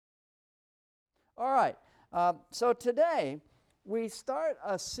All right. So today we start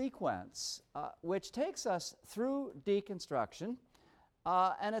a sequence which takes us through deconstruction,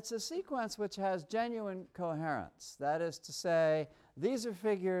 and it's a sequence which has genuine coherence. That is to say, these are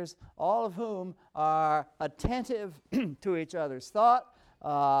figures, all of whom are attentive to each other's thought,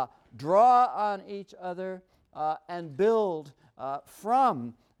 draw on each other, and build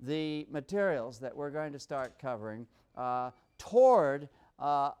from the materials that we're going to start covering toward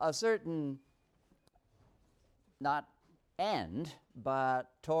a certain, not end, but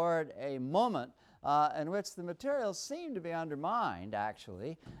toward a moment in which the materials seem to be undermined,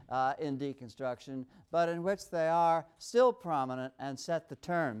 actually, in deconstruction, but in which they are still prominent and set the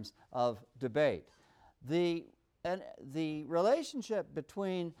terms of debate. The relationship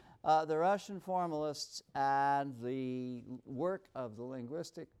between the Russian formalists and the work of the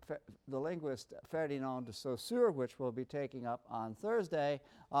linguist Ferdinand de Saussure, which we'll be taking up on Thursday,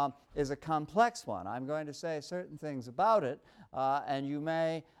 is a complex one. I'm going to say certain things about it, and you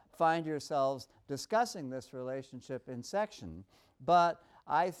may find yourselves discussing this relationship in section. But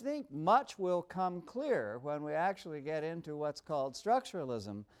I think much will come clear when we actually get into what's called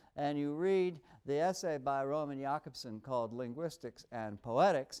structuralism, and you read the essay by Roman Jakobson called Linguistics and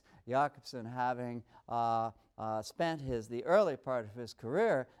Poetics, Jakobson having spent the early part of his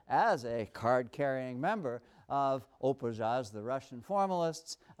career as a card-carrying member of Opozhaz, the Russian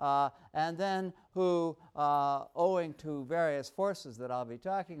formalists, and then who, owing to various forces that I'll be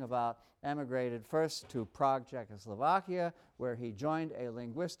talking about, emigrated first to Prague, Czechoslovakia, where he joined a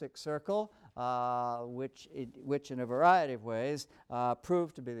linguistic circle which in a variety of ways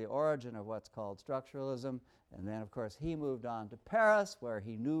proved to be the origin of what's called structuralism. And then, of course, he moved on to Paris, where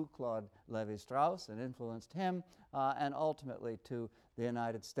he knew Claude Lévi-Strauss and influenced him, and ultimately to the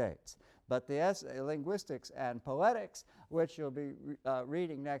United States. But the essay, Linguistics and Poetics, which you'll be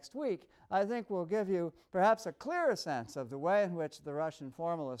reading next week, I think will give you perhaps a clearer sense of the way in which the Russian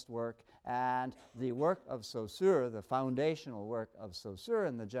formalist work and the work of Saussure, the foundational work of Saussure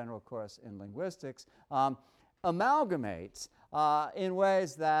in the general course in linguistics, amalgamates in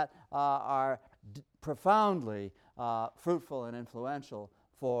ways that are profoundly fruitful and influential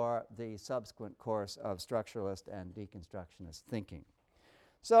for the subsequent course of structuralist and deconstructionist thinking.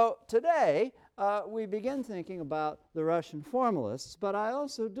 So today we begin thinking about the Russian formalists, but I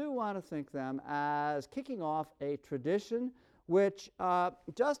also do want to think them as kicking off a tradition which,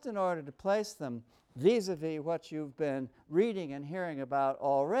 just in order to place them vis-a-vis what you've been reading and hearing about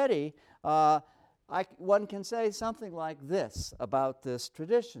already, one can say something like this about this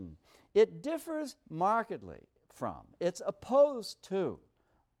tradition. It differs markedly from, it's opposed to,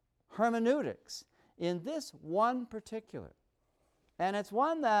 hermeneutics in this one particular. And it's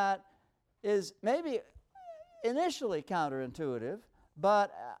one that is maybe initially counterintuitive,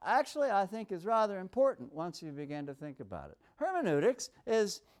 but actually I think is rather important once you begin to think about it. Hermeneutics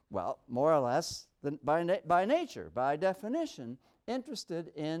is, well, more or less, by nature, by definition,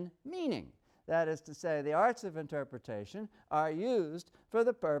 interested in meaning. That is to say, the arts of interpretation are used for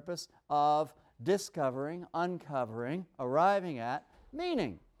the purpose of discovering, uncovering, arriving at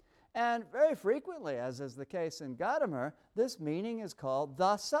meaning. And very frequently, as is the case in Gadamer, this meaning is called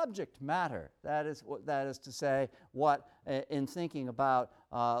the subject matter. That is to say, what, in thinking about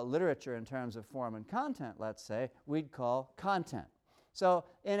literature in terms of form and content, let's say, we'd call content. So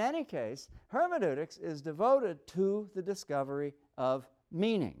in any case, hermeneutics is devoted to the discovery of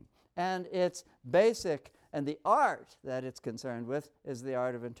meaning. And its basic, and the art that it's concerned with, is the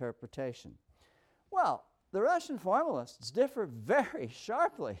art of interpretation. Well, the Russian formalists differ very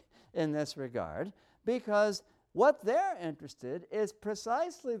sharply in this regard, because what they're interested is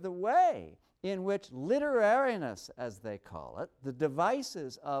precisely the way in which literariness, as they call it, the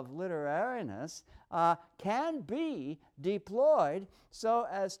devices of literariness, can be deployed so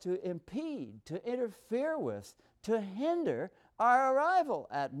as to impede, to interfere with, to hinder our arrival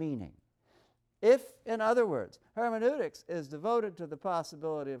at meaning. If, in other words, hermeneutics is devoted to the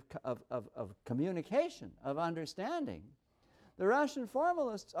possibility of communication, of understanding, the Russian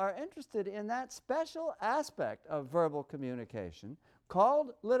formalists are interested in that special aspect of verbal communication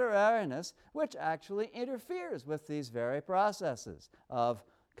called literariness, which actually interferes with these very processes of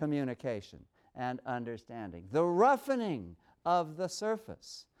communication and understanding. The roughening of the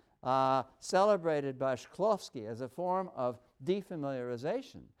surface, celebrated by Shklovsky as a form of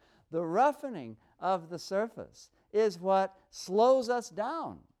defamiliarization. The roughening of the surface is what slows us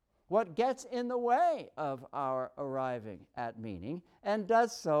down, what gets in the way of our arriving at meaning, and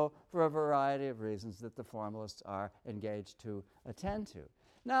does so for a variety of reasons that the formalists are engaged to attend to.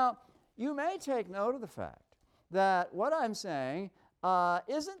 Now, you may take note of the fact that what I'm saying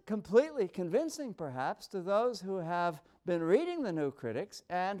isn't completely convincing, perhaps, to those who have been reading the New Critics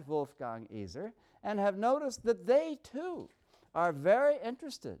and Wolfgang Iser and have noticed that they, too, are very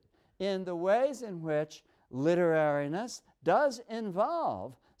interested in the ways in which literariness does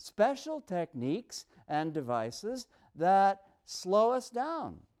involve special techniques and devices that slow us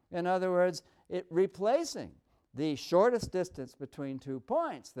down. In other words, replacing the shortest distance between 2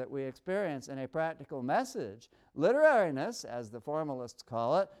 points that we experience in a practical message, literariness, as the formalists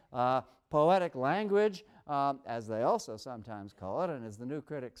call it, poetic language, as they also sometimes call it, and as the New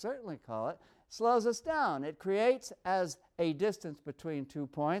Critics certainly call it, slows us down. It creates, as a distance between 2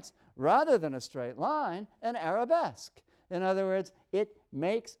 points, rather than a straight line, an arabesque. In other words, it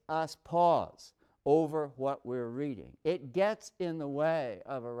makes us pause over what we're reading. It gets in the way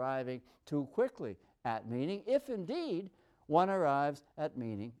of arriving too quickly at meaning, if indeed one arrives at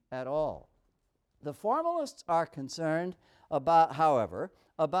meaning at all. The formalists are concerned about, however,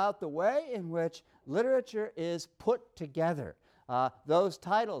 about the way in which literature is put together. Those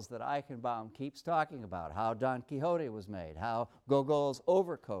titles that Eikhenbaum keeps talking about, how Don Quixote was made, how Gogol's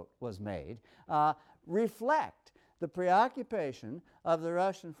overcoat was made, reflect the preoccupation of the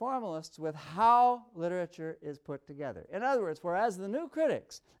Russian formalists with how literature is put together. In other words, whereas the New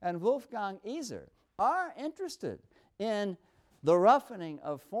Critics and Wolfgang Iser are interested in the roughening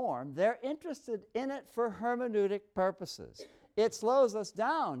of form, they're interested in it for hermeneutic purposes. It slows us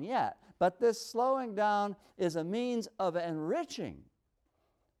down, yet, but this slowing down is a means of enriching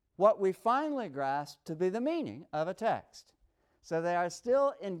what we finally grasp to be the meaning of a text. So they are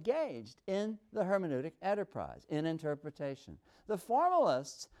still engaged in the hermeneutic enterprise, in interpretation. The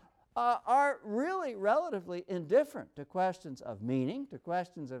formalists are really relatively indifferent to questions of meaning, to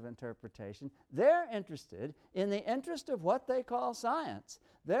questions of interpretation. They're interested in the interest of what they call science.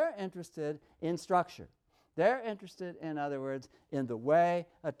 They're interested in structure. They're interested, in other words, in the way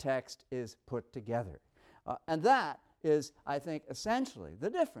a text is put together. And that is, I think, essentially the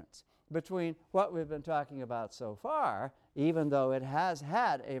difference between what we've been talking about so far, even though it has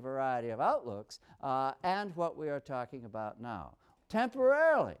had a variety of outlooks, and what we are talking about now.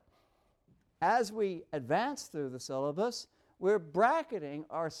 Temporarily, as we advance through the syllabus, we're bracketing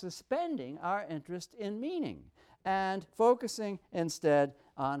or suspending our interest in meaning and focusing instead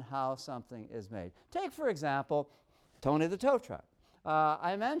on how something is made. Take, for example, Tony the Tow Truck.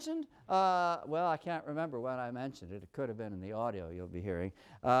 I mentioned, well, I can't remember when I mentioned it. It could have been in the audio you'll be hearing.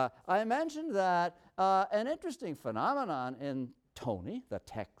 I mentioned that an interesting phenomenon in Tony, the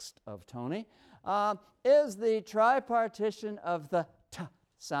text of Tony, is the tripartition of the t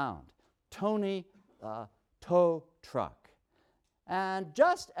sound. Tony tow truck. And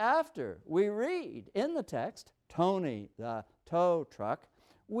just after we read in the text, Tony the tow truck,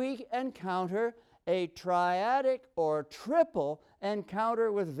 we encounter a triadic or triple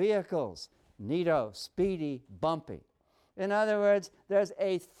encounter with vehicles. Neato, speedy, bumpy. In other words, there's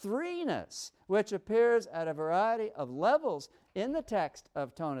a threeness which appears at a variety of levels in the text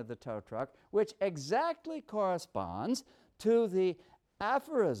of Tony the Tow Truck, which exactly corresponds to the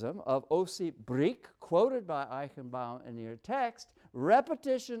aphorism of Ossip Brick, quoted by Eikhenbaum in your text: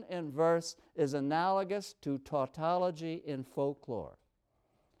 repetition in verse is analogous to tautology in folklore.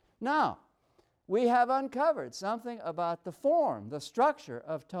 Now, we have uncovered something about the form, the structure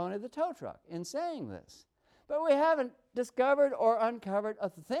of Tony the Tow Truck in saying this. But we haven't discovered or uncovered a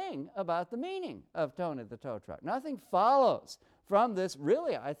thing about the meaning of Tony the Tow Truck. Nothing follows from this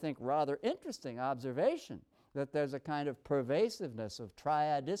really, I think, rather interesting observation that there's a kind of pervasiveness of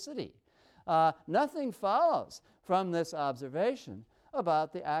triadicity. Nothing follows from this observation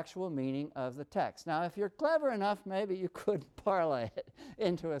about the actual meaning of the text. Now, if you're clever enough, maybe you could parlay it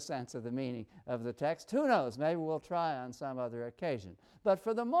into a sense of the meaning of the text. Who knows? Maybe we'll try on some other occasion. But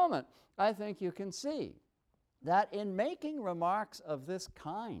for the moment, I think you can see that in making remarks of this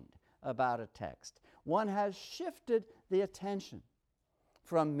kind about a text, one has shifted the attention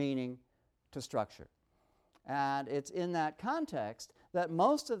from meaning to structure. And it's in that context that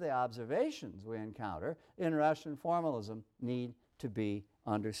most of the observations we encounter in Russian formalism need to be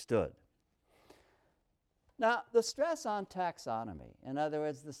understood. Now, the stress on taxonomy, in other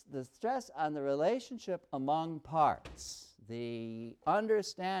words, the stress on the relationship among parts, the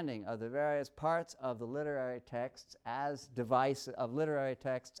understanding of the various parts of the literary texts as devices,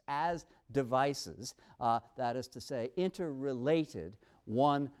 that is to say, interrelated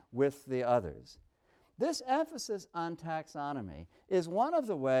one with the others. This emphasis on taxonomy is one of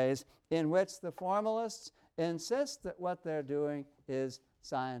the ways in which the formalists insist that what they're doing is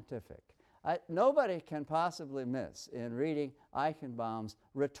scientific. Nobody can possibly miss, in reading Eikhenbaum's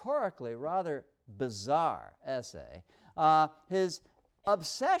rhetorically rather bizarre essay, his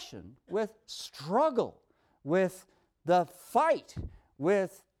obsession with struggle, with the fight,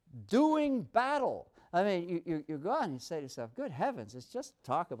 with doing battle. I mean, you go on and you say to yourself, good heavens, it's just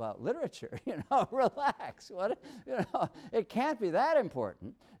talk about literature, relax. It can't be that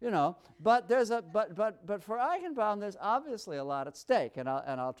important, But but for Eikhenbaum, there's obviously a lot at stake, and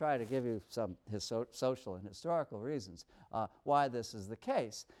I'll try to give you some social and historical reasons why this is the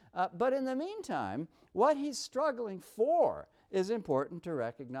case. But in the meantime, what he's struggling for is important to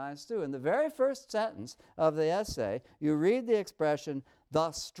recognize too. In the very first sentence of the essay, you read the expression,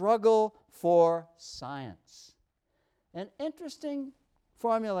 the struggle for science. An interesting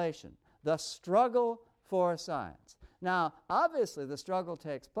formulation, the struggle for science. Now, obviously, the struggle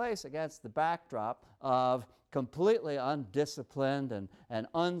takes place against the backdrop of completely undisciplined and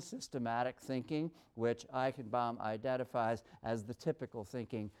unsystematic thinking, which Eikhenbaum identifies as the typical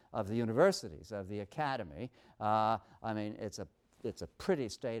thinking of the universities, of the academy. It's a pretty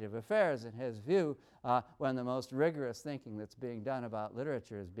state of affairs in his view when the most rigorous thinking that's being done about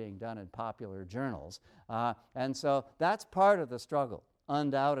literature is being done in popular journals. And so that's part of the struggle,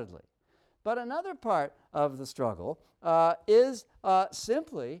 undoubtedly. But another part of the struggle is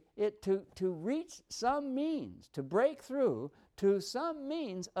simply to reach some means, to break through to some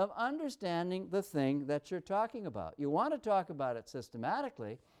means of understanding the thing that you're talking about. You want to talk about it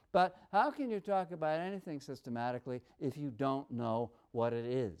systematically, but how can you talk about anything systematically if you don't know what it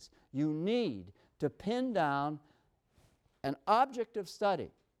is? You need to pin down an object of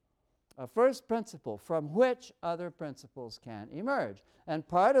study, a first principle from which other principles can emerge. And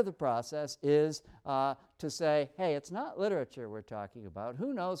part of the process is to say, hey, it's not literature we're talking about.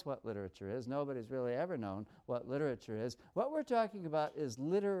 Who knows what literature is? Nobody's really ever known what literature is. What we're talking about is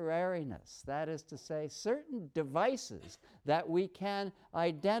literariness. That is to say, certain devices that we can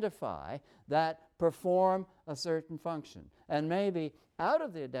identify that perform a certain function. And maybe out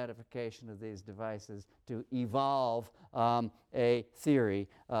of the identification of these devices to evolve a theory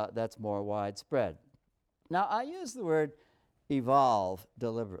that's more widespread. Now, I use the word evolve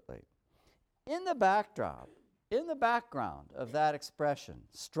deliberately. In the background of that expression,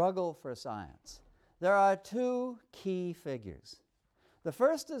 struggle for science, there are two key figures. The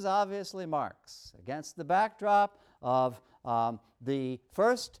first is obviously Marx, against the backdrop of the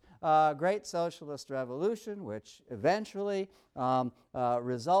first great socialist revolution, which eventually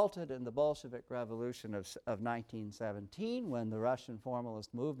resulted in the Bolshevik Revolution of 1917, when the Russian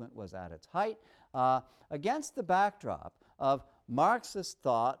formalist movement was at its height, against the backdrop of Marxist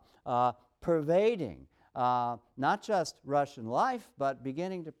thought pervading not just Russian life, but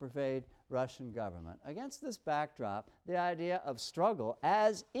beginning to pervade Russian government. Against this backdrop, the idea of struggle,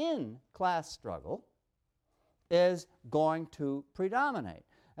 as in class struggle, is going to predominate.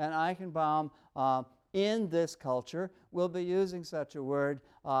 And Eikhenbaum, in this culture, will be using such a word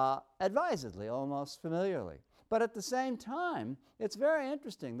advisedly, almost familiarly. But at the same time, it's very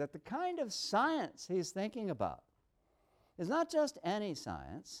interesting that the kind of science he's thinking about is not just any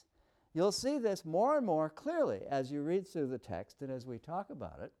science. You'll see this more and more clearly as you read through the text and as we talk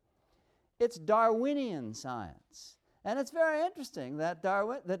about it. It's Darwinian science. And it's very interesting that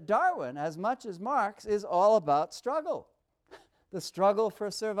Darwin, as much as Marx, is all about struggle. The struggle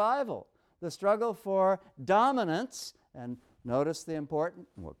for survival, the struggle for dominance, and notice the important,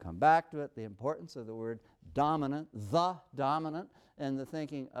 and we'll come back to it, the importance of the word dominant, the dominant, in the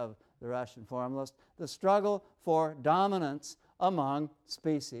thinking of the Russian formalist, the struggle for dominance among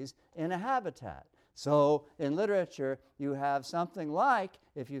species in a habitat. So in literature, you have something like,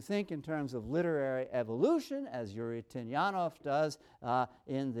 if you think in terms of literary evolution, as Yuri Tinyanov does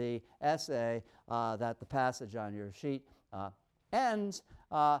in the essay that the passage on your sheet ends,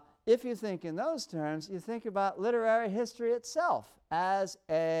 if you think in those terms, you think about literary history itself as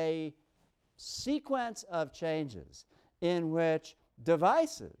a sequence of changes in which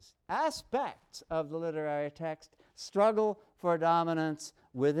devices, aspects of the literary text, struggle for dominance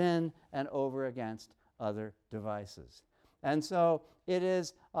within and over against other devices. And so it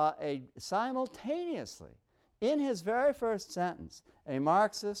is simultaneously, in his very first sentence, a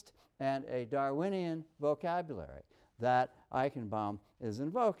Marxist and a Darwinian vocabulary that Eikhenbaum is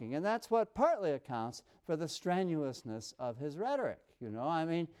invoking. And that's what partly accounts for the strenuousness of his rhetoric.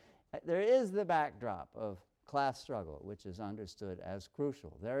 There is the backdrop of class struggle, which is understood as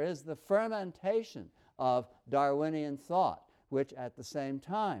crucial. There is the fermentation of Darwinian thought, which at the same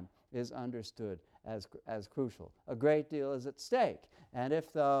time is understood as crucial. A great deal is at stake. And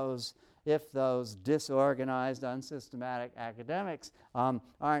if those disorganized, unsystematic academics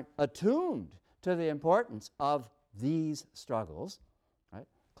aren't attuned to the importance of these struggles, right?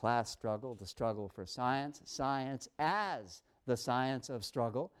 Class struggle, the struggle for science, science as the science of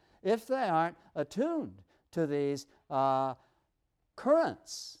struggle, if they aren't attuned to these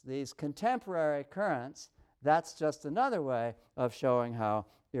currents, these contemporary currents, that's just another way of showing how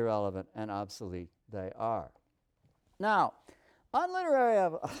irrelevant and obsolete they are. Now, the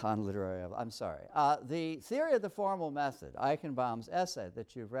theory of the formal method, Eikhenbaum's essay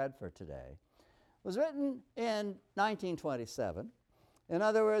that you've read for today, was written in 1927. In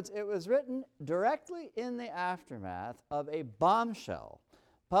other words, it was written directly in the aftermath of a bombshell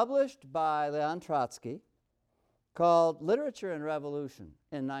published by Leon Trotsky called Literature and Revolution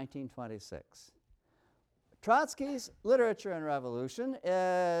in 1926. Trotsky's Literature and Revolution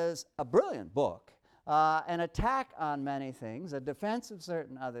is a brilliant book, an attack on many things, a defense of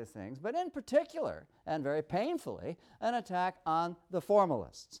certain other things, but in particular, and very painfully, an attack on the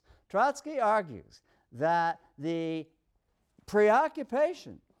formalists. Trotsky argues that the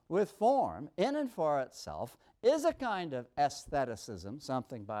preoccupation with form in and for itself is a kind of aestheticism,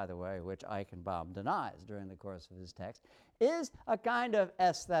 something, by the way, which Eikhenbaum denies during the course of his text, is a kind of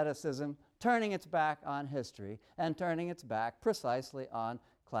aestheticism turning its back on history and turning its back precisely on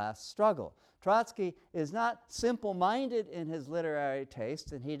class struggle. Trotsky is not simple-minded in his literary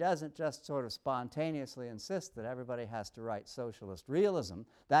taste, and he doesn't just sort of spontaneously insist that everybody has to write socialist realism.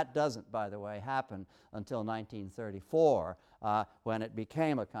 That doesn't, by the way, happen until 1934, when it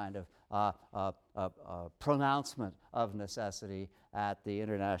became a kind of pronouncement of necessity at the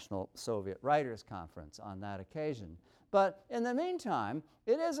International Soviet Writers' Conference on that occasion. But in the meantime,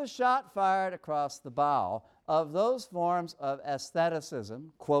 it is a shot fired across the bow of those forms of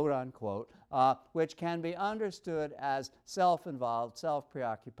aestheticism, quote unquote, which can be understood as self-involved,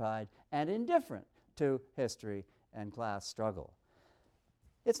 self-preoccupied, and indifferent to history and class struggle.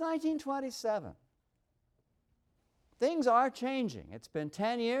 It's 1927. Things are changing. It's been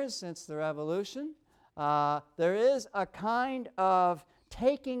 10 years since the revolution. There is a kind of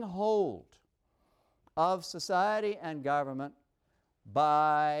taking hold of society and government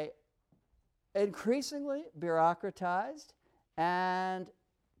by increasingly bureaucratized and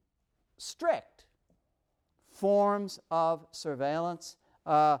strict forms of surveillance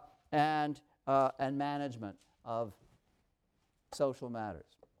and management of social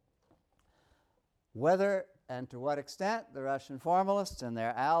matters. Whether and to what extent the Russian formalists and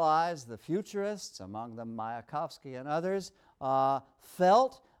their allies, the futurists, among them Mayakovsky and others,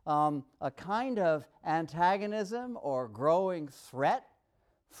 felt a kind of antagonism or growing threat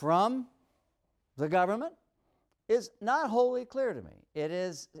from the government is not wholly clear to me.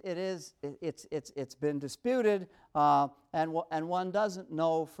 It's been disputed, and one doesn't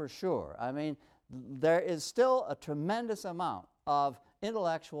know for sure. I mean, there is still a tremendous amount of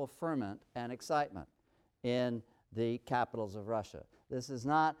intellectual ferment and excitement in the capitals of Russia. This is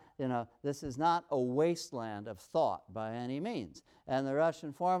not a wasteland of thought by any means. And the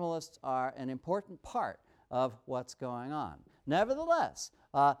Russian formalists are an important part of what's going on. Nevertheless,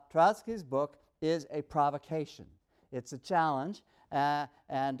 Trotsky's book is a provocation. It's a challenge,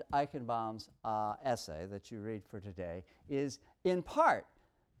 and Eikhenbaum's essay that you read for today is in part,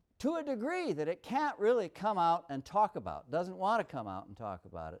 to a degree that it can't really come out and talk about, doesn't want to come out and talk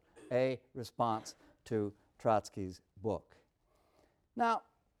about it, a response to Trotsky's book. Now,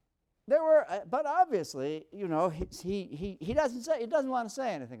 there were, but obviously, he doesn't want to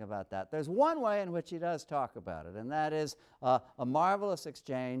say anything about that. There's one way in which he does talk about it, and that is a marvelous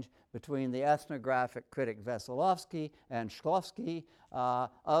exchange between the ethnographic critic Veselovsky and Shklovsky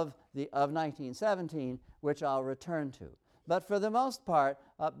of 1917, which I'll return to. But for the most part,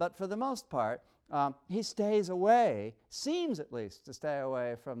 he stays away, seems at least to stay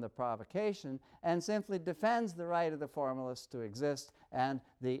away from the provocation, and simply defends the right of the formalists to exist and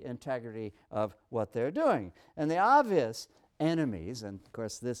the integrity of what they're doing. And the obvious enemies, and of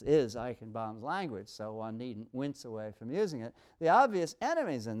course this is Eikhenbaum's language, so one needn't wince away from using it, the obvious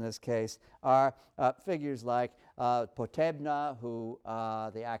enemies in this case are figures like Potebna,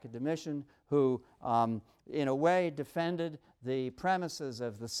 the academician, who in a way defended the premises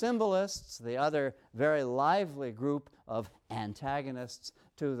of the symbolists, the other very lively group of antagonists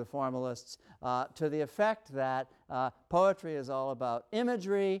to the formalists, to the effect that poetry is all about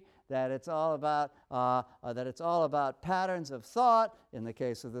imagery, that it's all about patterns of thought, in the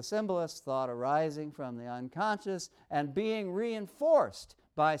case of the symbolists, thought arising from the unconscious and being reinforced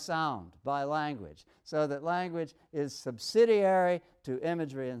by sound, by language, so that language is subsidiary to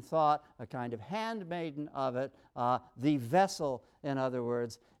imagery and thought, a kind of handmaiden of it, the vessel, in other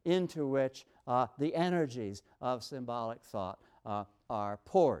words, into which the energies of symbolic thought are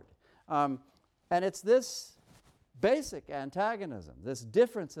poured. And it's this basic antagonism, this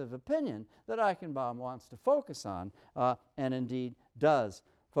difference of opinion that Eikhenbaum wants to focus on, and indeed does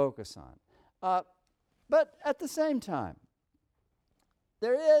focus on. But at the same time,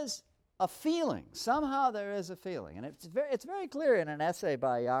 there is a feeling, somehow there is a feeling, and it's very clear in an essay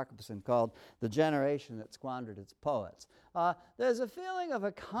by Jakobson called "The Generation That Squandered Its Poets." There's a feeling of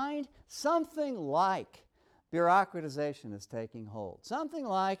a kind, something like bureaucratization is taking hold, something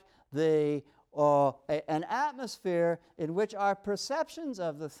like an atmosphere in which our perceptions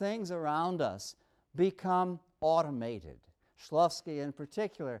of the things around us become automated. Shklovsky in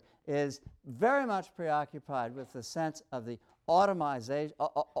particular is very much preoccupied with the sense of the automatization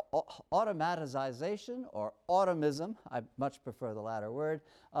or automism, I much prefer the latter word,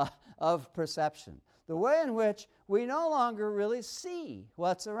 of perception. The way in which we no longer really see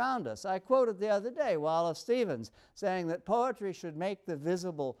what's around us. I quoted the other day Wallace Stevens saying that poetry should make the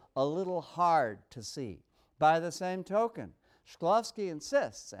visible a little hard to see. By the same token, Shklovsky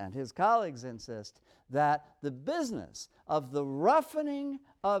insists, and his colleagues insist, that the business of the roughening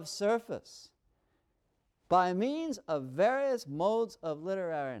of surface by means of various modes of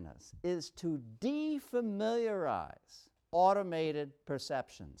literariness is to defamiliarize automated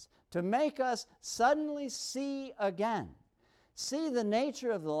perceptions, to make us suddenly see again, see the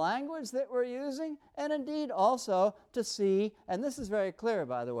nature of the language that we're using, and indeed also to see, and this is very clear,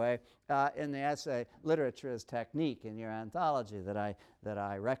 by the way, in the essay Literature as Technique in your anthology that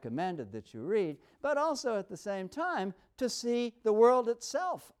I recommended that you read, but also at the same time to see the world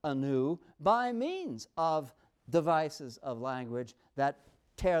itself anew by means of devices of language that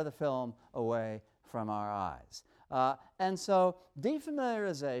tear the film away from our eyes. And so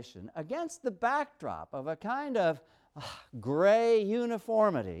defamiliarization against the backdrop of a kind of gray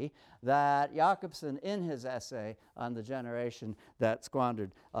uniformity that Jakobson in his essay on the generation that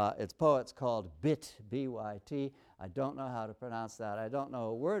squandered its poets called BYT, B-Y-T. I don't know how to pronounce that. I don't know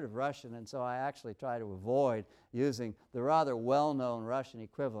a word of Russian, and so I actually try to avoid using the rather well-known Russian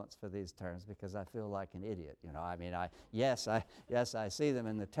equivalents for these terms because I feel like an idiot. You know, I mean, yes, I see them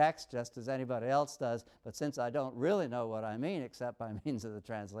in the text just as anybody else does, but since I don't really know what I mean except by means of the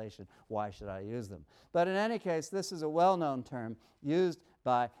translation, why should I use them? But in any case, this is a well-known term used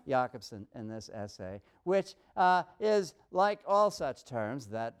by Jakobson in this essay, which is like all such terms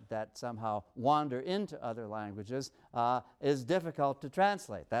that somehow wander into other languages, is difficult to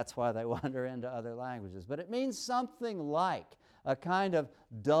translate. That's why they wander into other languages. But it means something like a kind of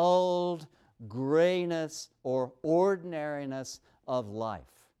dulled grayness or ordinariness of life.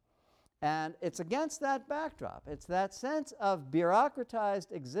 And it's against that backdrop, it's that sense of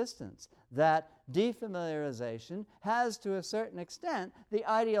bureaucratized existence that defamiliarization has, to a certain extent, the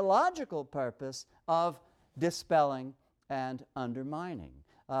ideological purpose of dispelling and undermining.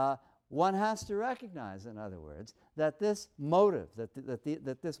 One has to recognize, in other words, that this motive,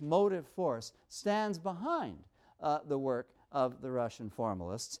 that this motive force stands behind the work of the Russian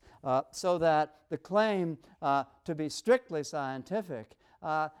formalists, so that the claim to be strictly scientific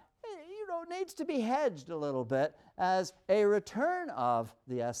needs to be hedged a little bit as a return of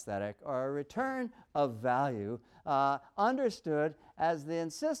the aesthetic or a return of value, understood as the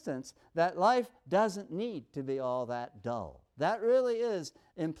insistence that life doesn't need to be all that dull. That really is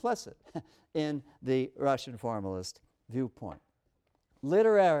implicit in the Russian formalist viewpoint.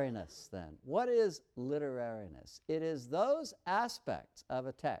 Literariness, then. What is literariness? It is those aspects of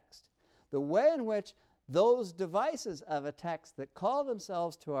a text, the way in which those devices of a text that call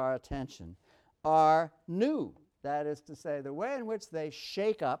themselves to our attention are new. That is to say, the way in which they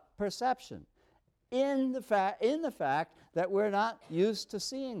shake up perception in the fact that we're not used to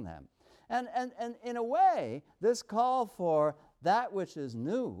seeing them. And in a way, this call for that which is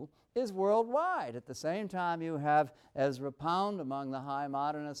new is worldwide. At the same time, you have Ezra Pound among the high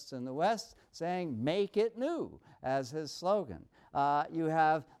modernists in the West saying, "Make it new," as his slogan. You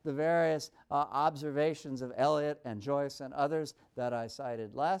have the various observations of Eliot and Joyce and others that I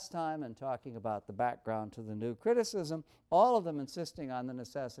cited last time in talking about the background to the new criticism, all of them insisting on the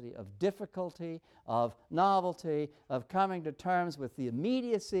necessity of difficulty, of novelty, of coming to terms with the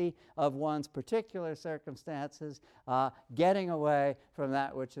immediacy of one's particular circumstances, getting away from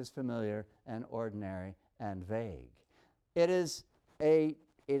that which is familiar and ordinary and vague. It is a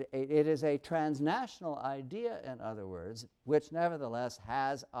transnational idea, in other words, which nevertheless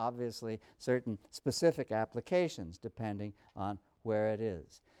has obviously certain specific applications depending on where it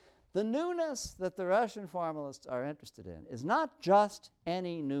is. The newness that the Russian formalists are interested in is not just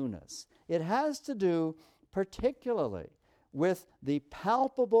any newness. It has to do particularly with the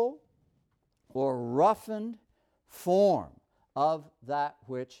palpable or roughened form of that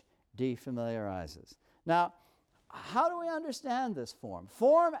which defamiliarizes. Now, how do we understand this form?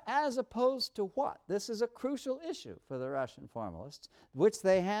 Form as opposed to what? This is a crucial issue for the Russian formalists, which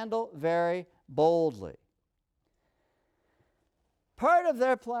they handle very boldly. Part of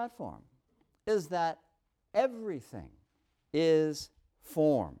their platform is that everything is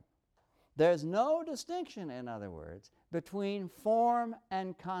form. There's no distinction, in other words, between form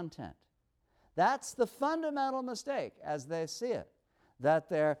and content. That's the fundamental mistake, as they see it, that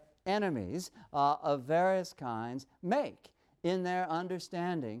their enemies of various kinds make in their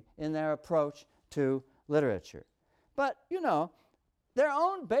understanding, in their approach to literature. But, their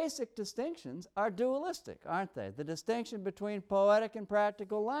own basic distinctions are dualistic, aren't they? The distinction between poetic and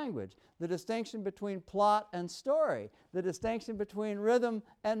practical language, the distinction between plot and story, the distinction between rhythm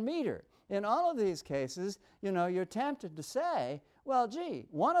and meter. In all of these cases, you're tempted to say, well, gee,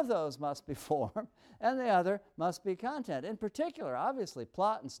 one of those must be form and the other must be content. In particular, obviously,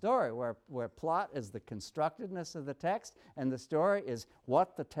 plot and story, where plot is the constructedness of the text and the story is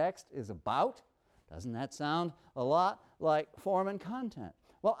what the text is about. Doesn't that sound a lot like form and content?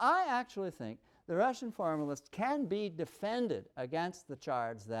 Well, I actually think the Russian formalists can be defended against the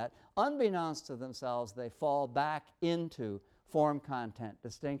charge that, unbeknownst to themselves, they fall back into form-content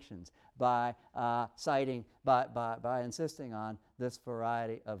distinctions by insisting on this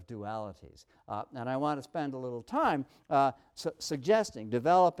variety of dualities. And I want to spend a little time suggesting,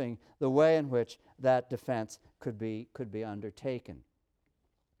 developing the way in which that defense could be undertaken.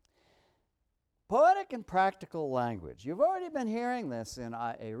 Poetic and practical language. You've already been hearing this in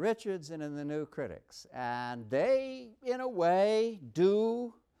A. Richards and in the New Critics, and they, in a way,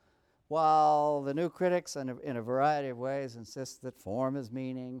 do, while the New Critics, in a variety of ways, insist that form is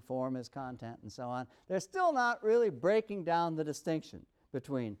meaning, form is content, and so on. They're still not really breaking down the distinction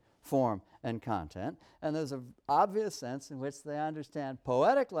between form and content, and there's an obvious sense in which they understand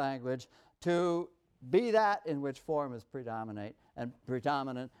poetic language to be that in which form is predominant,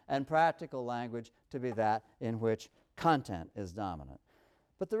 and practical language to be that in which content is dominant.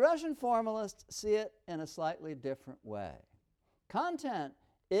 But the Russian formalists see it in a slightly different way. Content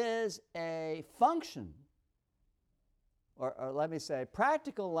is a function, or let me say,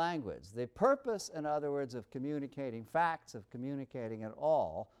 practical language, the purpose, in other words, of communicating facts, of communicating at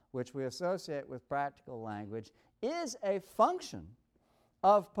all, which we associate with practical language, is a function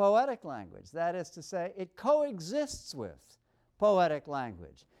of poetic language. That is to say, it coexists with poetic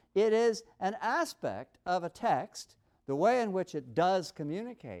language. It is an aspect of a text, the way in which it does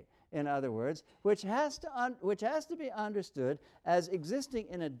communicate, in other words, which has to be understood as existing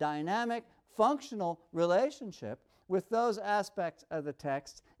in a dynamic, functional relationship with those aspects of the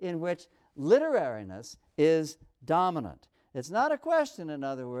text in which literariness is dominant. It's not a question, in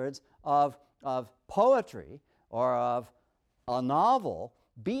other words, of poetry or of a novel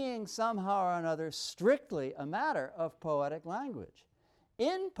being somehow or another strictly a matter of poetic language.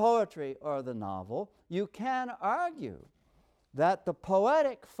 In poetry or the novel, you can argue that the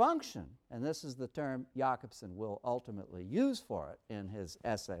poetic function, and this is the term Jakobson will ultimately use for it in his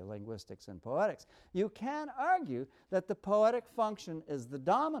essay, Linguistics and Poetics, you can argue that the poetic function is the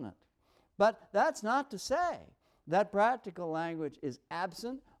dominant. But that's not to say that practical language is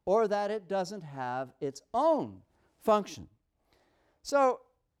absent or that it doesn't have its own function. So,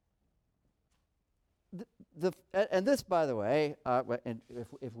 and this, by the way,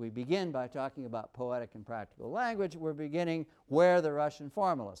 if we begin by talking about poetic and practical language, we're beginning where the Russian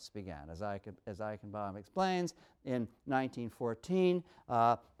formalists began. As Eikhenbaum explains, in 1914,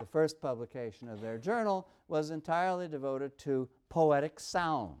 the first publication of their journal was entirely devoted to poetic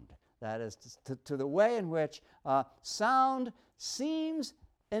sound. That is, to the way in which sound seems,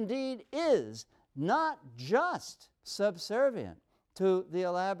 indeed is, not just subservient to the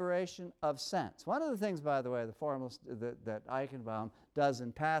elaboration of sense. One of the things, by the way, the formalist that Eikhenbaum does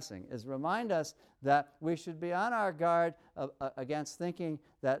in passing is remind us that we should be on our guard against thinking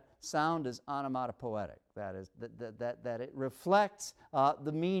that sound is onomatopoetic. That is, that it reflects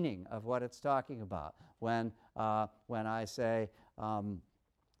the meaning of what it's talking about. When I say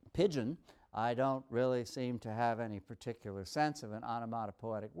pigeon, I don't really seem to have any particular sense of an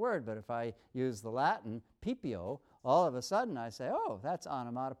onomatopoetic word, but if I use the Latin pipio, all of a sudden I say, oh, that's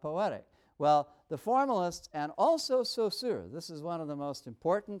onomatopoetic. Well, the formalists, and also Saussure, this is one of the most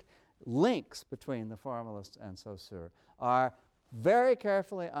important links between the formalists and Saussure, are very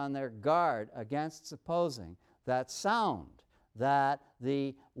carefully on their guard against supposing that sound, that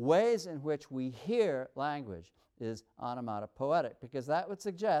the ways in which we hear language is onomatopoetic, because that would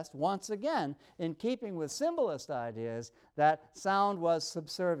suggest, once again, in keeping with symbolist ideas, that sound was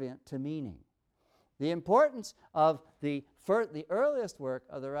subservient to meaning. The importance of the earliest work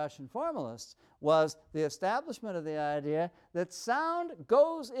of the Russian formalists was the establishment of the idea that sound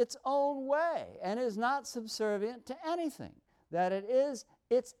goes its own way and is not subservient to anything, that it is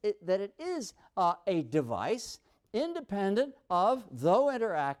a device independent of, though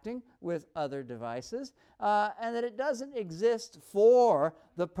interacting with other devices, and that it doesn't exist for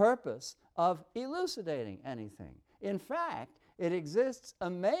the purpose of elucidating anything. In fact, it exists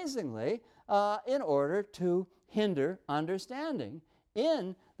amazingly in order to hinder understanding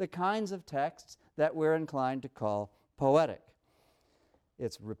in the kinds of texts that we're inclined to call poetic.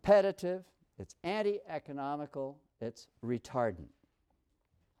 It's repetitive, it's anti-economical, it's retardant.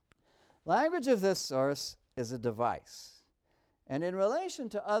 Language of this source is a device. And in relation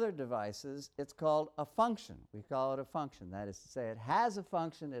to other devices, it's called a function. We call it a function. That is to say, it has a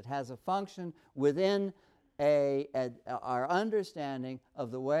function. It has a function within our understanding of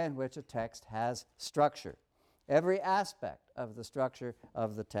the way in which a text has structure. Every aspect of the structure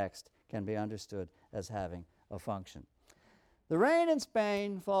of the text can be understood as having a function. The rain in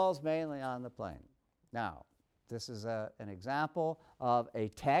Spain falls mainly on the plain. Now, this is an example of a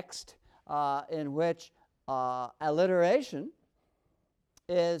text in which alliteration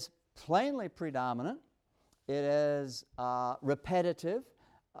is plainly predominant. It is repetitive.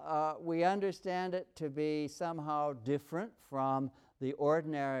 We understand it to be somehow different from the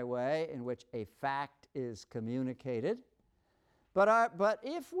ordinary way in which a fact is communicated. But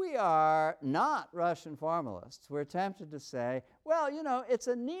if we are not Russian formalists, we're tempted to say, well, you know, it's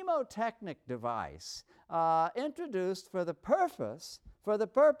a mnemotechnic device introduced for the purpose,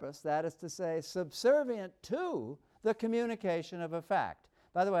 that is to say, subservient to the communication of a fact.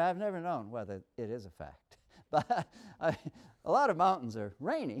 By the way, I've never known whether it is a fact. But a lot of mountains are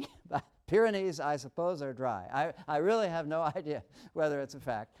rainy. Pyrenees, I suppose, are dry. I really have no idea whether it's a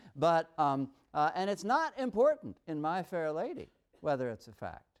fact. But, and it's not important in My Fair Lady whether it's a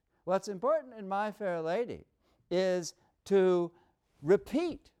fact. What's important in My Fair Lady is to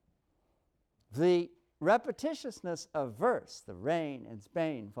repeat the repetitiousness of verse. The rain in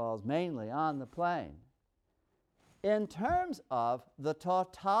Spain falls mainly on the plain, in terms of the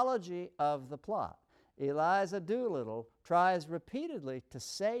tautology of the plot. Eliza Doolittle tries repeatedly to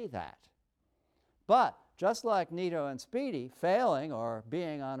say that. But just like Nito and Speedy failing or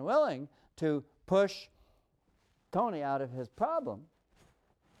being unwilling to push Tony out of his problem,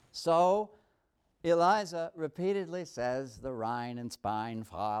 so Eliza repeatedly says the Rhine in Spain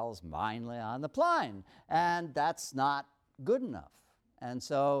falls mainly on the plain, and that's not good enough. And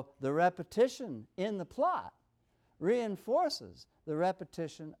so the repetition in the plot reinforces the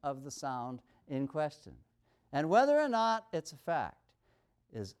repetition of the sound in question. And whether or not it's a fact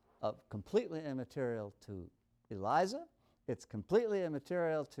is completely immaterial to Eliza, it's completely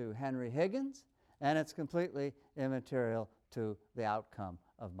immaterial to Henry Higgins, and it's completely immaterial to the outcome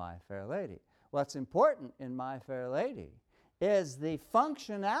of My Fair Lady. What's important in My Fair Lady is the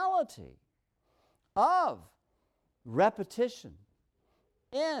functionality of repetition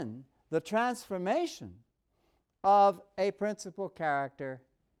in the transformation of a principal character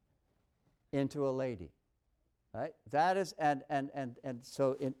into a lady. Right? That is, and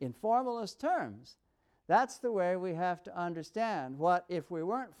so in formalist terms, that's the way we have to understand what, if we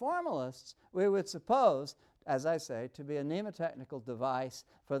weren't formalists, we would suppose, as I say, to be a mnemotechnical device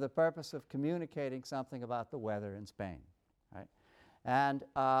for the purpose of communicating something about the weather in Spain. Right? And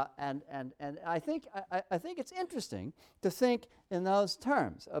I think it's interesting to think in those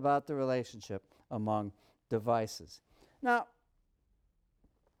terms about the relationship among devices. Now,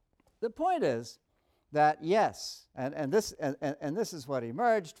 the point is that yes, and this is what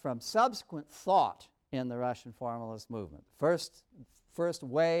emerged from subsequent thought in the Russian formalist movement. First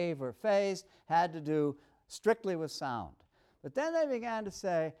wave or phase had to do strictly with sound. But then they began to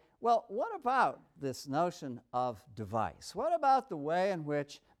say, well, what about this notion of device? What about the way in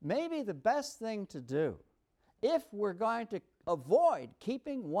which maybe the best thing to do, if we're going to avoid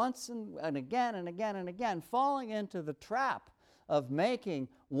keeping once and again and again and again falling into the trap of making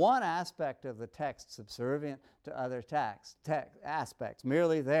one aspect of the text subservient to other aspects,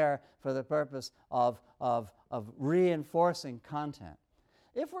 merely there for the purpose of reinforcing content.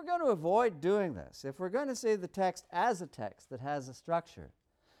 If we're going to avoid doing this, if we're going to see the text as a text that has a structure,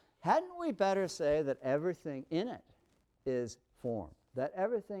 hadn't we better say that everything in it is form, that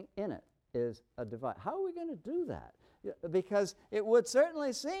everything in it is a device? How are we going to do that? Because it would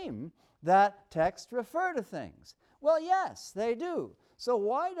certainly seem that texts refer to things. Well, yes, they do. So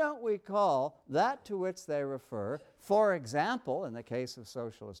why don't we call that to which they refer, for example, in the case of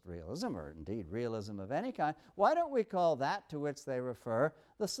socialist realism, or indeed realism of any kind, why don't we call that to which they refer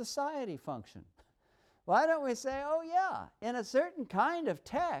the society function? why don't we say, oh yeah, in a certain kind of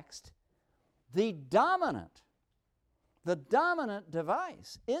text, the dominant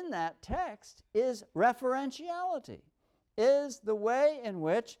device in that text is referentiality, is the way in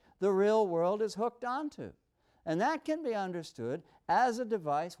which the real world is hooked onto. And that can be understood as a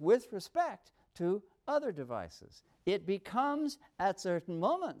device with respect to other devices. It becomes, at certain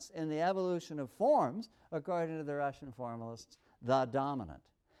moments in the evolution of forms, according to the Russian formalists, the dominant.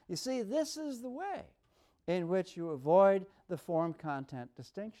 You see, this is the way in which you avoid the form-content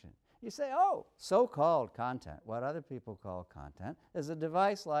distinction. You say, oh, so-called content, what other people call content, is a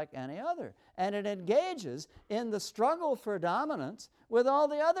device like any other. And it engages in the struggle for dominance with all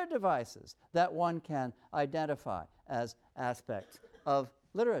the other devices that one can identify as aspects of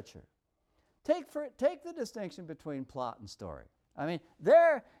literature. Take the distinction between plot and story. I mean,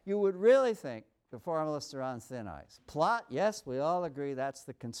 there you would really think the formalists are on thin ice. Plot, yes, we all agree that's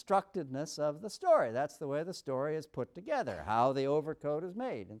the constructedness of the story. That's the way the story is put together, how the overcoat is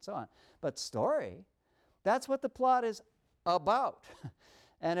made, and so on. But story, that's what the plot is about.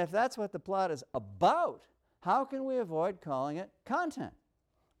 And if that's what the plot is about, how can we avoid calling it content?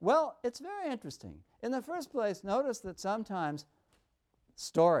 Well, it's very interesting. In the first place, notice that sometimes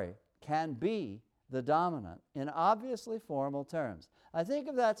story can be the dominant in obviously formal terms. I think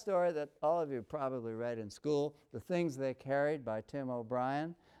of that story that all of you probably read in school, The Things They Carried by Tim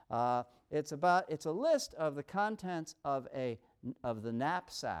O'Brien. It's a list of the contents of the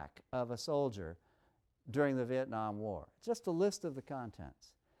knapsack of a soldier during the Vietnam War. Just a list of the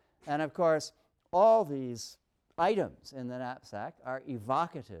contents. And of course, all these items in the knapsack are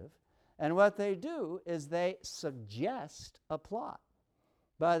evocative, and what they do is they suggest a plot.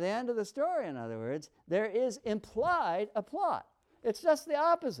 By the end of the story, in other words, there is implied a plot. It's just the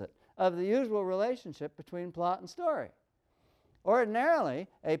opposite of the usual relationship between plot and story. Ordinarily,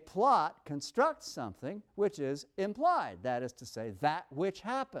 a plot constructs something which is implied. That is to say, that which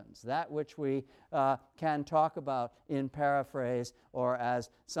happens, that which we can talk about in paraphrase or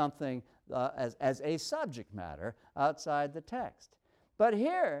as something, as a subject matter outside the text. But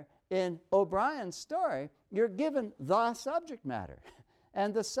here, in O'Brien's story, you're given the subject matter.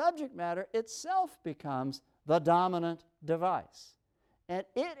 And the subject matter itself becomes the dominant device. And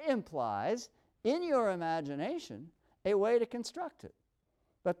it implies, in your imagination, a way to construct it.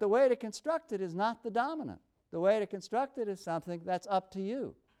 But the way to construct it is not the dominant. The way to construct it is something that's up to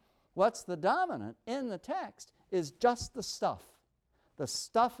you. What's the dominant in the text is just the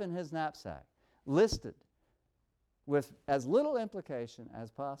stuff in his knapsack, listed with as little implication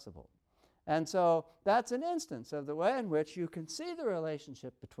as possible. And so that's an instance of the way in which you can see the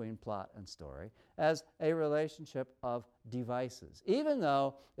relationship between plot and story as a relationship of devices, even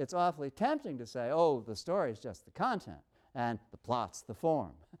though it's awfully tempting to say, oh, the story is just the content and the plot's the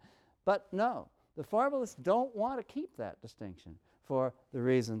form. But no, the formalists don't want to keep that distinction for the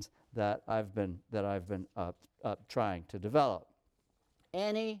reasons that I've been trying to develop.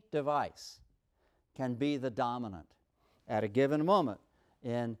 Any device can be the dominant at a given moment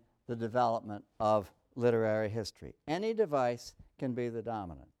in the development of literary history. Any device can be the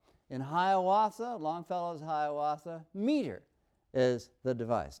dominant. In Hiawatha, Longfellow's Hiawatha, meter is the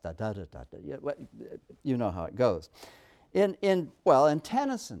device. Da, da, da, da, da. You know how it goes. In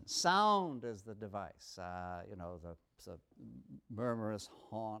Tennyson, sound is the device. The murmurous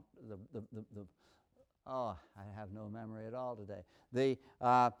haunt. I have no memory at all today.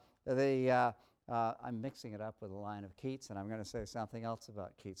 I'm mixing it up with a line of Keats, and I'm going to say something else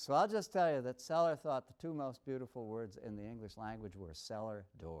about Keats. So I'll just tell you that Cellar thought the two most beautiful words in the English language were cellar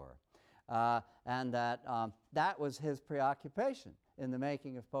door. And that was his preoccupation in the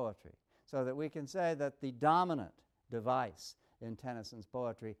making of poetry. So that we can say that the dominant device in Tennyson's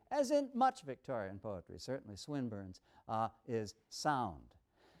poetry, as in much Victorian poetry, certainly Swinburne's, is sound.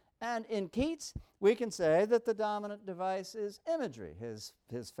 And in Keats, we can say that the dominant device is imagery, his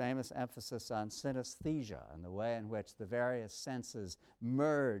famous emphasis on synesthesia and the way in which the various senses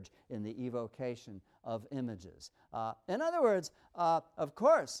merge in the evocation of images. In other words, of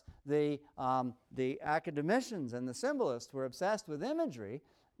course, the academicians and the symbolists were obsessed with imagery.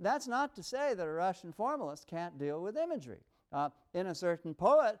 That's not to say that a Russian formalist can't deal with imagery. In a certain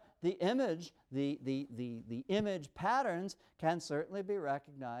poet, the image, the image patterns can certainly be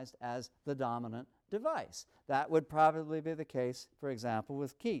recognized as the dominant device. That would probably be the case, for example,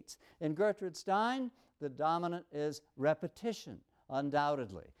 with Keats. In Gertrude Stein, the dominant is repetition,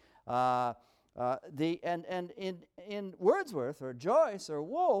 undoubtedly. In Wordsworth or Joyce or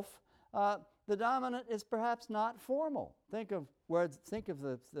Woolf, the dominant is perhaps not formal. Think of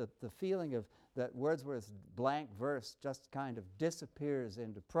the feeling of that Wordsworth's blank verse just kind of disappears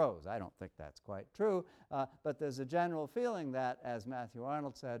into prose. I don't think that's quite true, but there's a general feeling that, as Matthew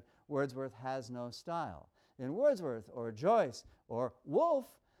Arnold said, Wordsworth has no style. In Wordsworth or Joyce or Woolf,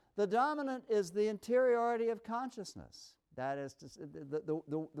 the dominant is the interiority of consciousness. That is to say,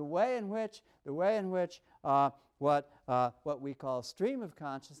 the way in which what we call stream of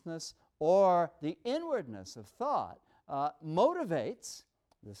consciousness or the inwardness of thought motivates.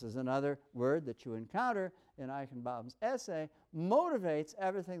 This is another word that you encounter in Eikhenbaum's essay. Motivates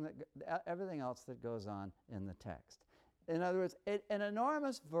everything else that goes on in the text. In other words, an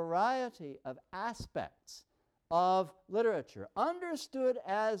enormous variety of aspects of literature, understood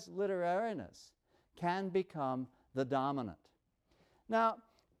as literariness, can become the dominant. Now,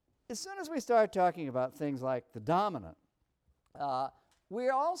 as soon as we start talking about things like the dominant,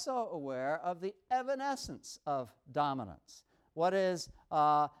 we're also aware of the evanescence of dominance. What is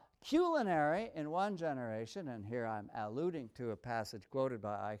culinary in one generation, and here I'm alluding to a passage quoted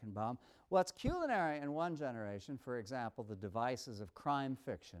by Eikhenbaum, what's culinary in one generation, for example, the devices of crime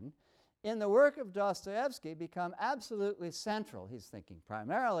fiction, in the work of Dostoevsky become absolutely central. He's thinking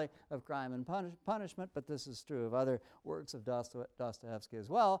primarily of Crime and Punishment, but this is true of other works of Dostoevsky as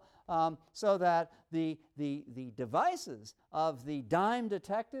well, so that the devices of the dime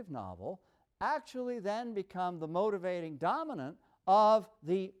detective novel actually then become the motivating dominant of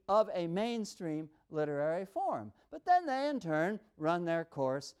a mainstream literary form. But then they, in turn, run their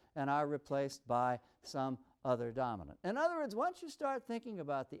course and are replaced by some other dominant. In other words, once you start thinking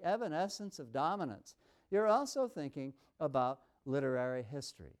about the evanescence of dominance, you're also thinking about literary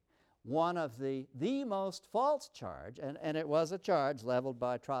history. One of the most false charge, and it was a charge leveled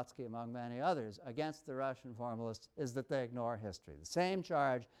by Trotsky among many others against the Russian formalists, is that they ignore history. The same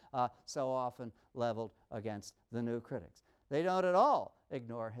charge so often leveled against the new critics. They don't at all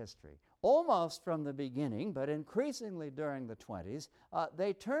ignore history. Almost from the beginning, but increasingly during the 20s,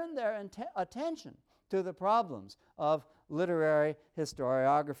 they turned their attention to the problems of literary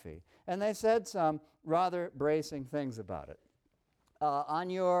historiography. And they said some rather bracing things about it.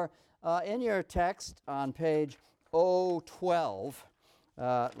 In your text on page 012,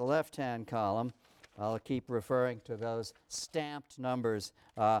 the left-hand column, I'll keep referring to those stamped numbers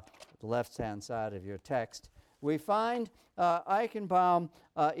the left-hand side of your text, we find Eikhenbaum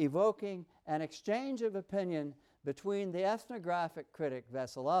evoking an exchange of opinion between the ethnographic critic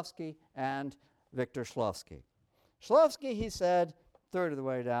Veselovsky and Victor Shklovsky. Shklovsky, he said, third of the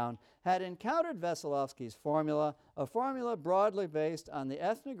way down, had encountered Veselovsky's formula, a formula broadly based on the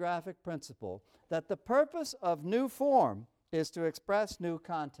ethnographic principle that the purpose of new form is to express new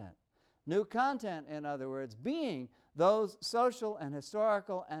content. New content, in other words, being those social and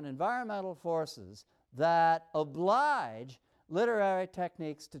historical and environmental forces that oblige literary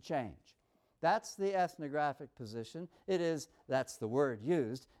techniques to change. That's the ethnographic position. That's the word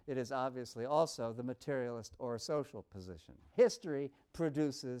used. It is obviously also the materialist or social position. History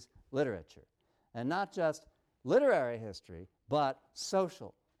produces literature. And not just literary history, but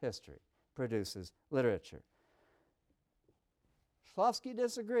social history produces literature. Shklovsky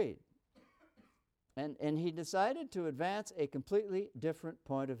disagreed. And he decided to advance a completely different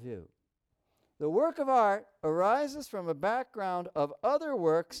point of view. The work of art arises from a background of other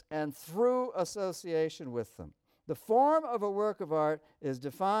works and through association with them. The form of a work of art is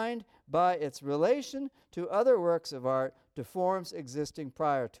defined by its relation to other works of art, to forms existing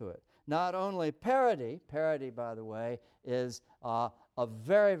prior to it. Not only parody, by the way, is a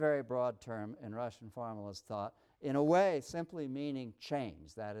very, very broad term in Russian formalist thought, in a way simply meaning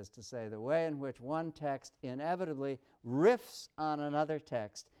change. That is to say, the way in which one text inevitably riffs on another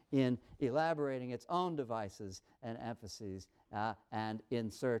text in elaborating its own devices and emphases and in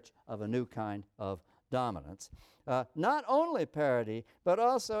search of a new kind of dominance. Not only parody, but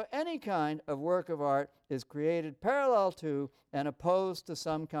also any kind of work of art is created parallel to and opposed to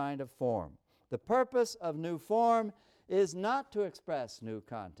some kind of form. The purpose of new form is not to express new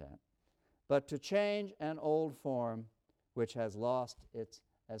content, but to change an old form which has lost its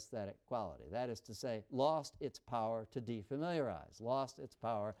aesthetic quality. That is to say, lost its power to defamiliarize, lost its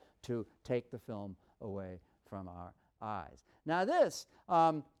power to take the film away from our eyes. Now this,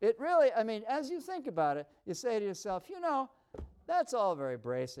 it really, I mean, as you think about it, you say to yourself, that's all very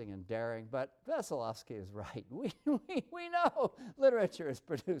bracing and daring, but Veselovsky is right. We know literature is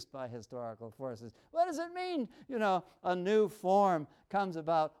produced by historical forces. What does it mean, a new form comes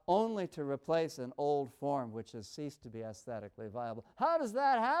about only to replace an old form which has ceased to be aesthetically viable? How does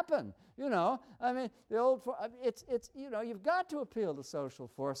that happen? The old form, you've got to appeal to social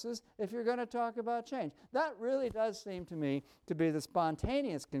forces if you're going to talk about change. That really does seem to me to be the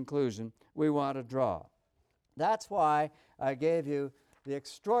spontaneous conclusion we want to draw. That's why I gave you the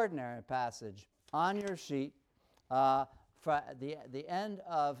extraordinary passage on your sheet for the end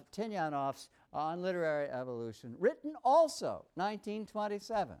of Tynyanov's On Literary Evolution, written also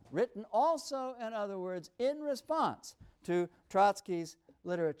 1927, written also, in other words, in response to Trotsky's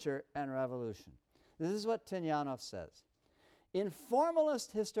Literature and Revolution. This is what Tynyanov says. In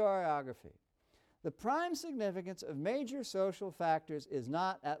formalist historiography, the prime significance of major social factors is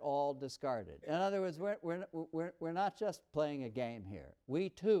not at all discarded. In other words, we're not just playing a game here. We,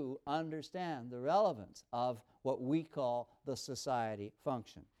 too, understand the relevance of what we call the society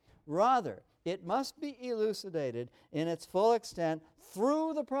function. Rather, it must be elucidated in its full extent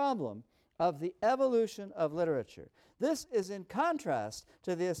through the problem of the evolution of literature. This is in contrast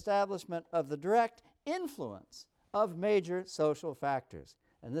to the establishment of the direct influence of major social factors.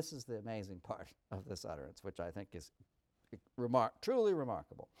 And this is the amazing part of this utterance, which I think is truly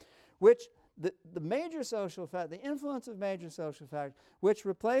remarkable, which the major social the influence of major social factors, which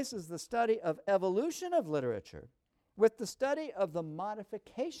replaces the study of evolution of literature with the study of the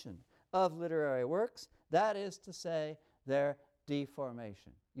modification of literary works, that is to say, their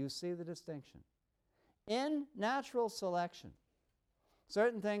deformation. You see the distinction. In natural selection,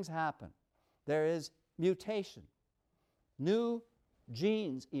 certain things happen. There is mutation. New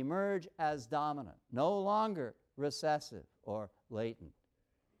genes emerge as dominant, no longer recessive or latent.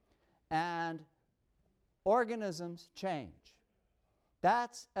 And organisms change.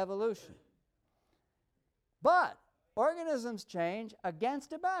 That's evolution. But organisms change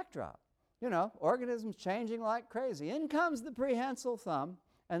against a backdrop. Organisms changing like crazy. In comes the prehensile thumb,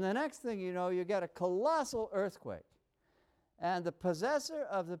 and the next thing you know, you get a colossal earthquake. And the possessor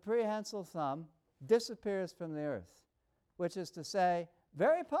of the prehensile thumb disappears from the earth, which is to say,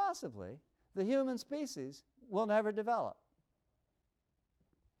 very possibly, the human species will never develop.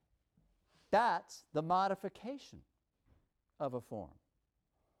 That's the modification of a form.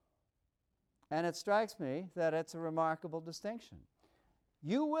 And it strikes me that it's a remarkable distinction.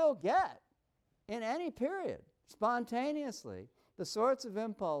 You will get, in any period, spontaneously, the sorts of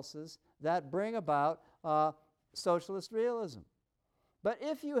impulses that bring about socialist realism. But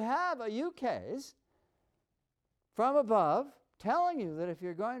if you have a ukase from above telling you that if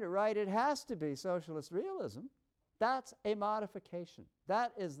you're going to write, it has to be socialist realism, that's a modification.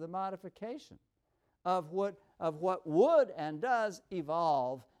 That is the modification of what would and does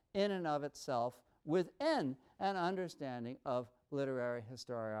evolve in and of itself within an understanding of literary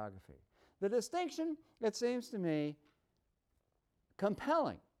historiography. The distinction, it seems to me,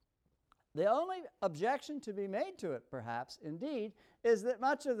 compelling. The only objection to be made to it, perhaps, indeed, is that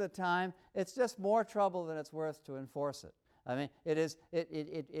much of the time it's just more trouble than it's worth to enforce it.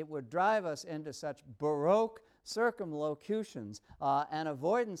 It would drive us into such Baroque circumlocutions and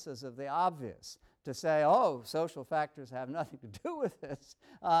avoidances of the obvious to say, oh, social factors have nothing to do with this,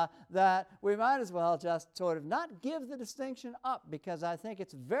 that we might as well just sort of not give the distinction up, because I think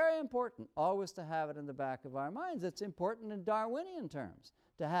it's very important always to have it in the back of our minds. It's important in Darwinian terms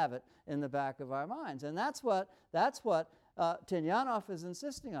to have it in the back of our minds. And that's what Tynyanov is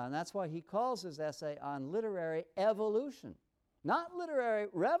insisting on. That's why he calls his essay on literary evolution. Not literary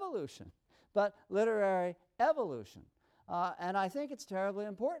revolution, but literary evolution. And I think it's terribly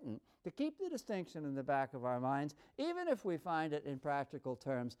important to keep the distinction in the back of our minds, even if we find it in practical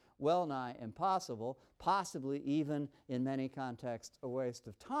terms well nigh impossible, possibly even in many contexts a waste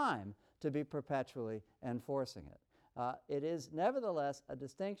of time to be perpetually enforcing it. It is nevertheless a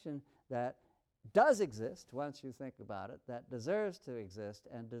distinction that does exist, once you think about it, that deserves to exist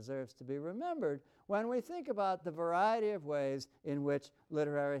and deserves to be remembered when we think about the variety of ways in which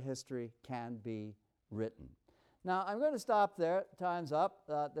literary history can be written. Now, I'm going to stop there. Time's up.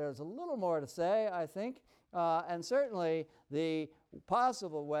 There's a little more to say, I think, and certainly the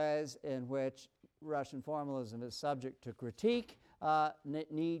possible ways in which Russian formalism is subject to critique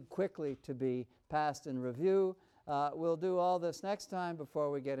need quickly to be passed in review. We'll do all this next time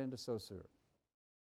before we get into Saussure.